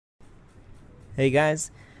Hey guys,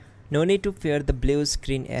 no need to fear the blue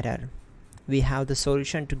screen error. We have the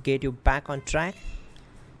solution to get you back on track.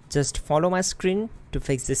 Just follow my screen to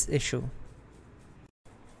fix this issue.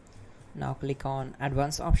 Now click on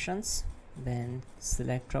Advanced Options, then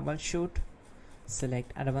select Troubleshoot,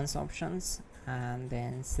 select Advanced Options, and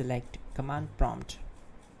then select Command Prompt.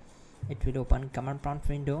 It will open Command Prompt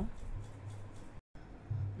window.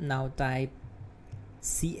 Now type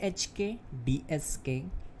chkdsk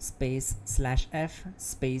space /f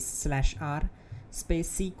space /r space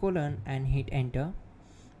c : and hit enter.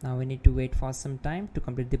 Now we need to wait for some time to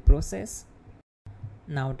complete the process.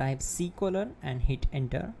 Now type c : and hit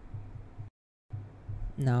enter.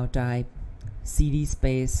 Now type cd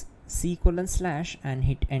space c : / and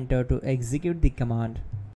hit enter to execute the command.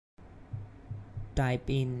 Type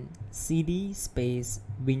in cd space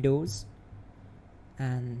Windows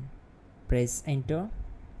and press enter.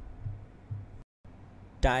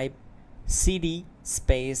 Type cd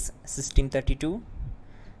space system32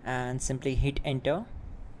 and simply hit enter.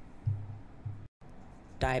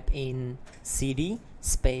 Type in cd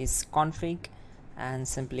space config and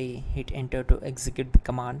simply hit enter to execute the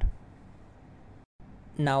command.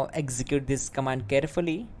 Now execute this command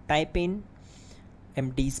carefully. Type in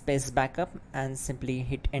md space backup and simply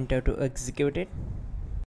hit enter to execute it.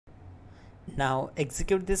 Now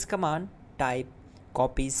execute this command. Type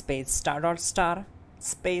copy space **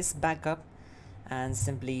 space backup and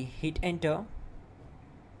simply hit enter.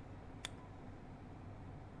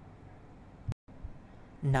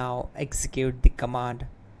 Now execute the command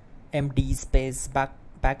md space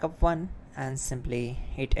backup1 and simply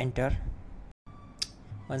hit enter.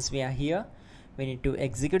 Once we are here, we need to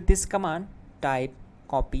execute this command. Type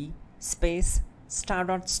copy space **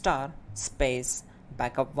 space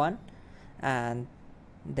backup1 and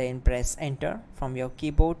then press enter from your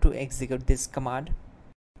keyboard to execute this command.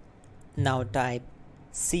 Now type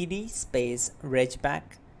cd space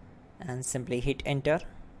regback and simply hit enter.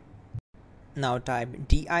 Now type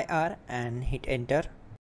dir and hit enter.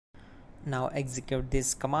 Now execute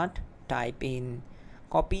this command. Type in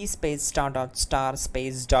copy space **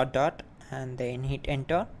 space ... and then hit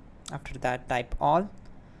enter. After that type all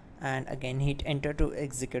and again hit enter to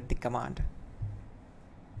execute the command.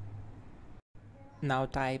 Now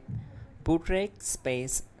type bootrec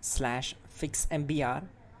space /fixmbr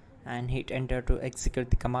and hit enter to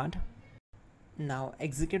execute the command. Now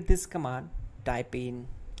execute this command. Type in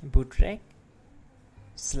bootrec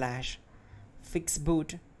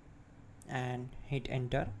 /fixboot and hit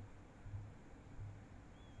enter.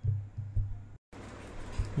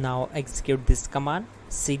 Now execute this command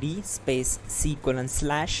cd space c : /.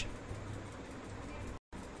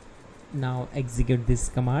 Now execute this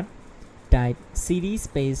command. Type cd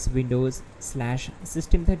space Windows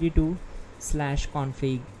 /system32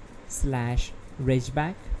 /config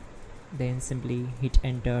 /regback, then simply hit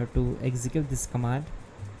enter to execute this command.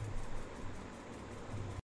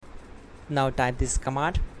 Now type this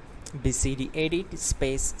command bcdedit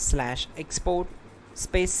space /export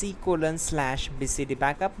space c : /bcd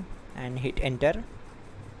backup and hit enter.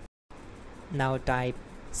 Now type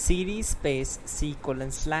cd space c : /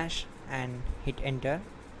 and hit enter.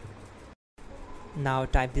 Now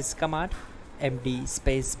type this command md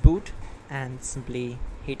space boot and simply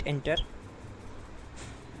hit enter.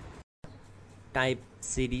 Type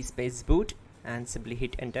cd space boot and simply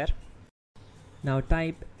hit enter. Now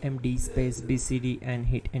type md space bcd and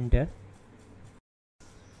hit enter.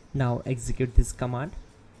 Now execute this command.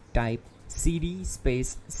 Type cd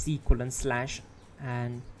space c : /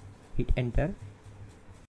 and hit enter.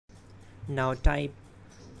 Now type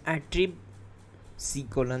attrib c :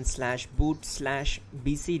 /boot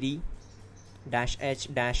 /bcd -h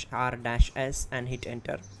 -r -s and hit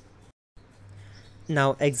enter.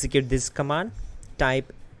 Now execute this command.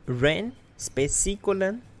 Type ren space c :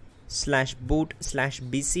 /boot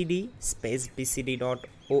 /bcd space bcd.old,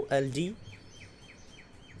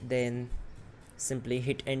 then simply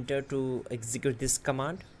hit enter to execute this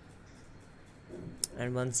command.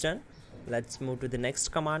 And once done, let's move to the next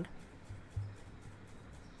command.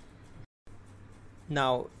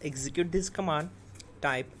 Now execute this command.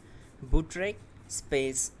 Type bootrec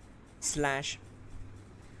space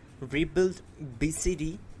 /rebuild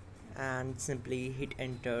bcd and simply hit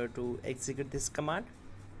enter to execute this command.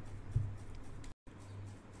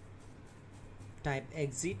 Type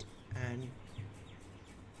exit and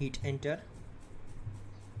hit enter.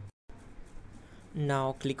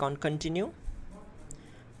 Now click on continue.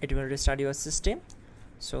 It will restart your system.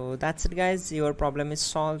 So that's it guys, your problem is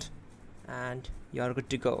solved and you are good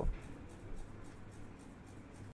to go.